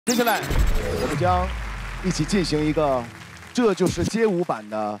接下来我们将一起进行一个这就是街舞版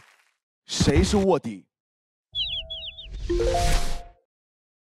的谁是卧底。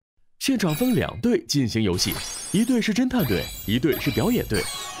现场分2队进行游戏，一队是侦探队，一队是表演队。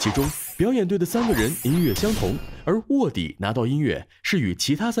其中表演队的3个人音乐相同，而卧底拿到音乐是与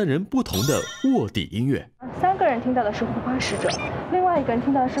其他3人不同的卧底音乐。3个人听到的是护花使者，另外1个人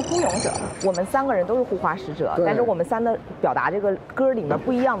听到的是孤勇者。我们3个人都是护花使者，但是我们3的表达这个歌里面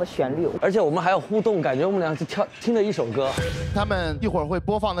不一样的旋律，而且我们还有互动，感觉我们俩是听了一首歌。他们一会儿会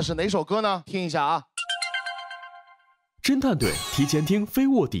播放的是哪首歌呢？听一下啊。侦探队提前听非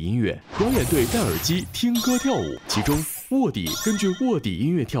卧底音乐，表演队戴耳机听歌跳舞，其中卧底根据卧底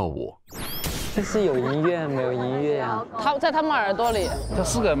音乐跳舞。这是有音乐没有音乐呀？他在他们耳朵里。这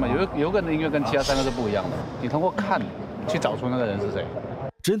4个人嘛，有个人的音乐跟其他3个是不一样的，你通过看去找出那个人是谁。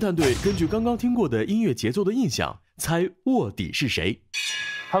侦探队根据刚刚听过的音乐节奏的印象，猜卧底是谁。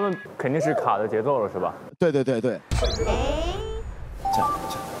他们肯定是卡的节奏了，是吧？对对对对。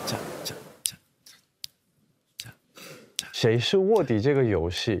谁是卧底这个游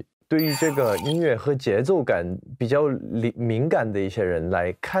戏，对于这个音乐和节奏感比较敏感的一些人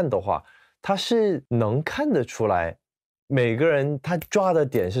来看的话，他是能看得出来每个人他抓的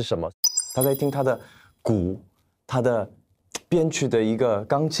点是什么。他在听他的鼓，他的编曲的一个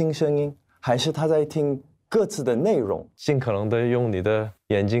钢琴声音，还是他在听歌词的内容。尽可能的用你的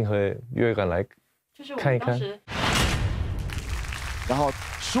眼睛和乐感来看一看。然后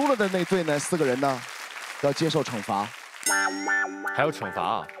输了的那队呢，4个人呢要接受惩罚。还有惩罚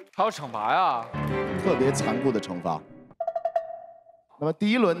啊？还有惩罚呀？特别残酷的惩罚。那么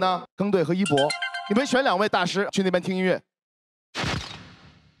第1轮呢，庚队和一博，你们选2位大师去那边听音乐。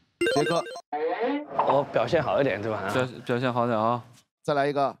杰哥，我表现好一点，对吧？表现好点啊！再来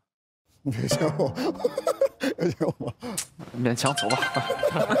一个。别想我，别想我，勉强走吧。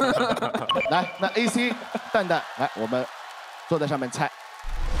来，那 AC 蛋蛋，来，我们坐在上面猜。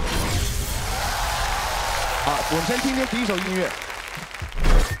好，我们先听听第1首音乐。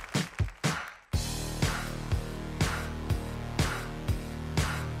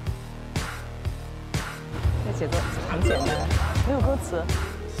这节奏很简单，没有歌词。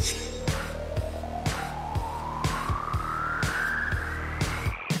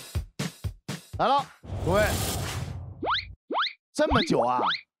来了，各位，这么久啊？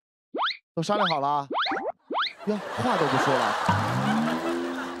都商量好了啊？呀，话都不说了。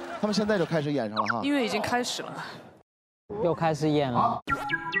他们现在就开始演上了哈。音乐已经开始了，又开始演了。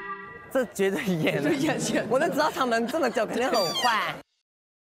这绝对演了，演。我都知道他们这么久肯定很坏。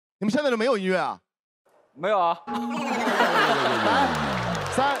你们现在就没有音乐啊？没有啊。来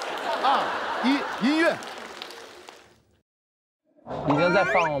，3、2、1，音乐。已经在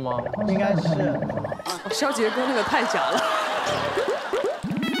放了吗？应该是。肖杰哥那个太假了。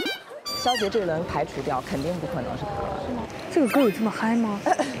肖杰这轮排除掉，肯定不可能是他。是吗？这个歌有这么嗨吗？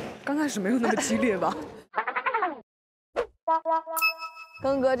刚开始没有那么激烈吧。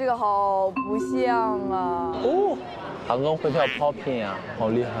庚哥这个好不像啊。哦，韩庚会跳 popping 啊，好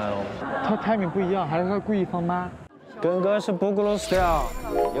厉害哦。他 timing 不一样，还是他故意放慢？庚哥是 boogaloo style，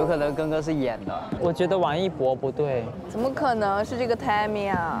 有可能庚哥是演的。我觉得王一博不对。怎么可能是这个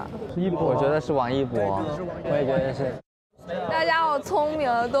timing 啊？是一博。我觉得是王一博，我也觉得是。大家好聪明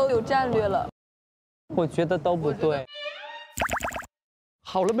啊，都有战略了。我觉得都不对。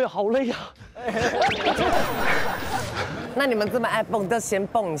好了没有？好累呀。那你们这么爱蹦，就先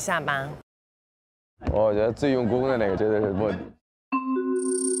蹦一下吧。我觉得最用功的那个绝对是卧底。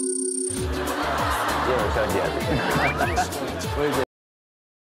这种小姐，我也觉得。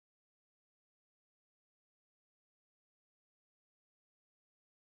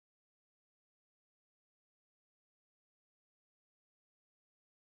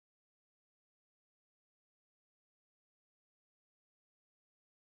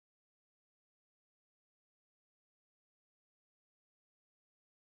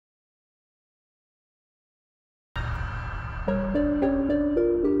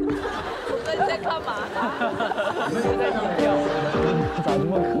你在干嘛？咋这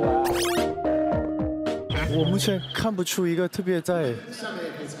么可爱？我目前看不出一个特别在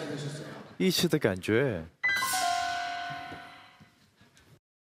一起的感觉。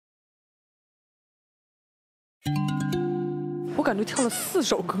我感觉跳了4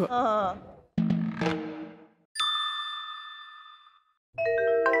首歌。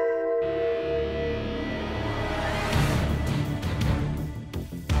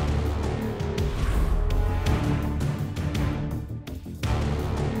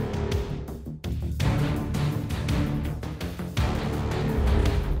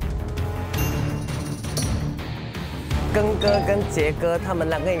根哥跟杰哥他们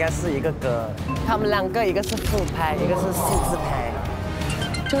两个应该是一个歌，他们两个一个是复拍，一个是四字拍。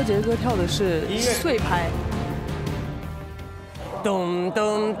肖杰哥跳的是碎拍。咚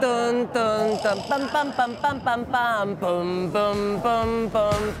咚咚咚咚，梆梆梆梆梆梆，嘣嘣嘣嘣，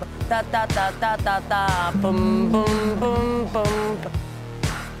哒哒哒哒哒哒，嘣嘣嘣嘣。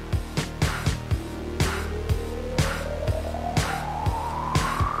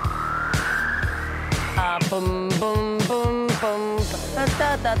啊，嘣嘣嘣嘣，哒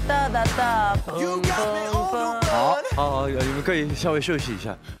哒哒哒哒哒，嘣嘣嘣。好，你们可以稍微休息一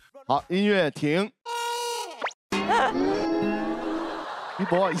下。好，音乐停。一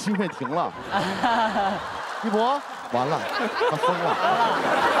博，音乐停了。一博，完了，他疯了。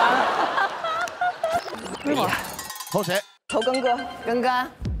完了。投谁？投根哥。根哥。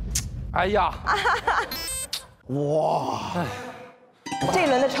哎呀。哇。这一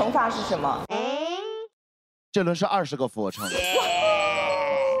轮的惩罚是什么？这轮是20个俯卧撑。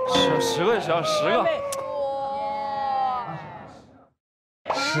10个也行，10个。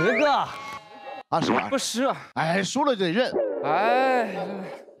10个。20个。不10。哎，输了就得认。哎，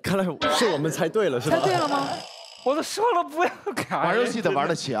看来是我们猜对了，是吧？猜对了吗？我都说了不要改。玩游戏得玩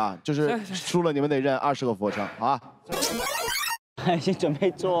得起啊，就是输了你们得认20个俯卧撑，好吧？已经准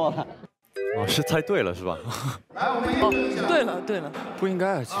备做了。哦，是猜对了是吧？哦，对了。不应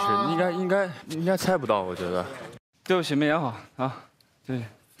该，其实应该猜不到，我觉得。对不起，没演好啊。对，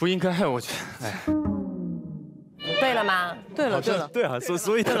不应该，我觉得，哎。对了吗？对了。对啊，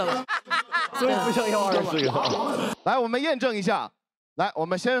所以对了吧？所以不想要20个。来，我们验证一下。来，我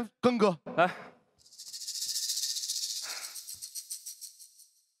们先根哥来。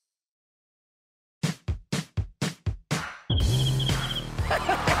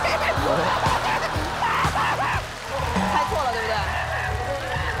猜错了，对不对？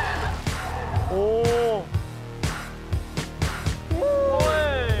哦。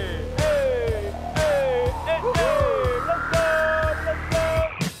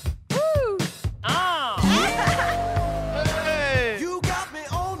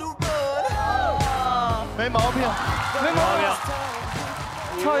没毛病。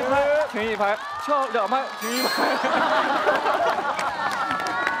跳1拍停1拍，跳2拍停1拍。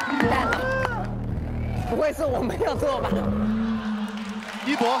不会是我没有做吧？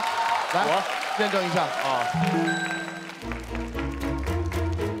一博，来验证一下啊。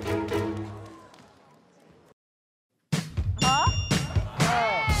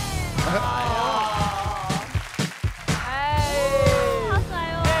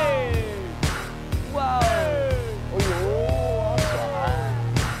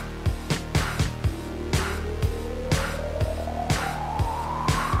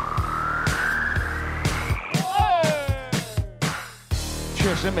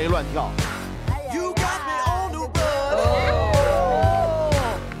确实没乱跳。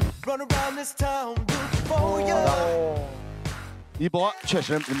一博确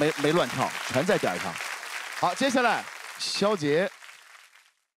实没乱跳，全在点上。好，接下来肖杰。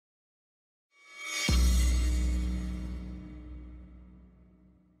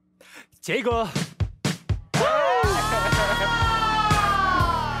杰哥。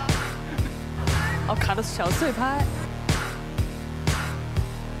哦，卡的是小碎拍。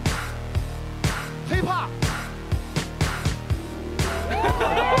黑怕。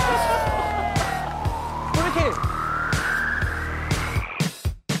Breaking。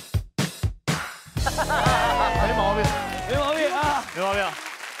没毛病，没毛病啊，没毛病。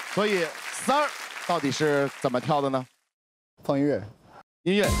所以3儿到底是怎么跳的呢？放音乐。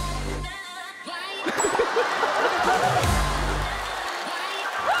音乐。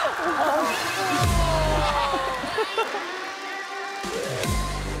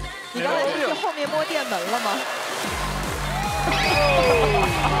你刚才是后面摸电门了吗？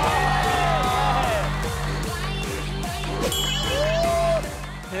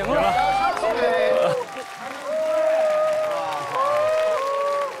赢了。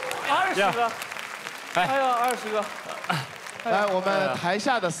20个。哎呀，20个。来，我们台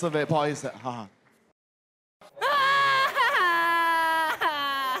下的4位，不好意思，哈哈。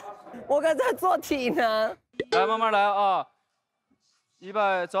我刚才做体能。来，慢慢来啊！预备，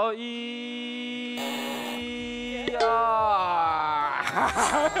走，1、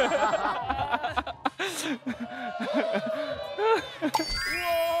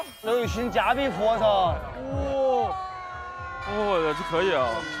刘雨昕嘉宾俯卧撑。哇！我的这可以啊！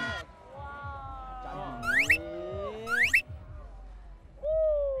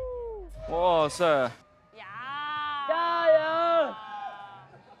哇塞！加油！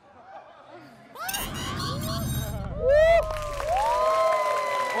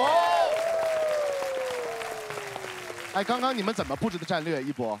哎，刚刚你们怎么布置的战略？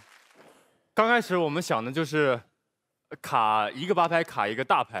一博，刚开始我们想的就是卡一个8拍，卡一个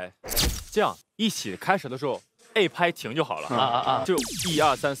大拍，这样一起开始的时候 A 拍停就好了。就1、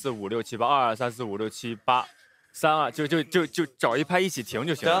2、3、4、5、6、7、8，2、2、3、4、5、6、7、8。3、2，就找一拍一起停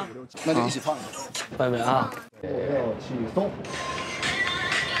就行了。那就一起放。拜拜啊5、6、7，动。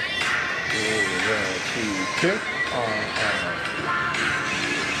5、6、7，停。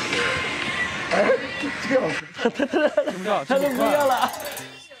哎，这样子。他都不要了。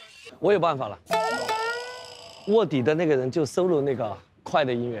我有办法了。卧底的那个人就solo那个快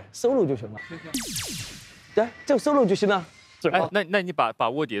的音乐，solo就行了。对，就solo就行了。哎，那你把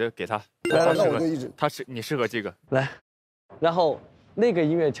卧底的给他。来，那我就一直。你适合这个。来，然后那个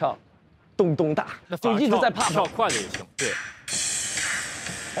音乐跳，咚咚大，就一直在啪。跳快的也行。对。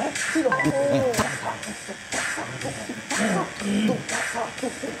哎，这个好。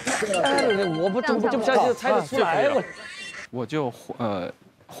哎，我不相信猜得出来我。我就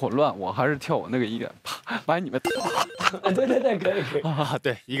混乱，我还是跳我那个音乐，啪，把你们。对，可以。啊，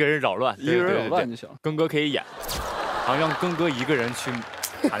对，一个人扰乱，一个人扰乱就行。庚哥可以演，好让庚哥一个人去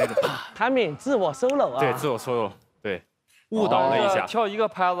弹那种啪。他们自我 solo 啊。对，自我 solo， 对，误导了一下。跳一个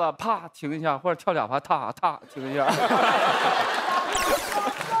拍子，啪停一下，或者跳2拍，踏停一下。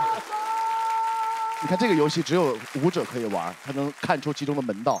你看这个游戏只有舞者可以玩，他能看出其中的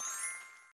门道。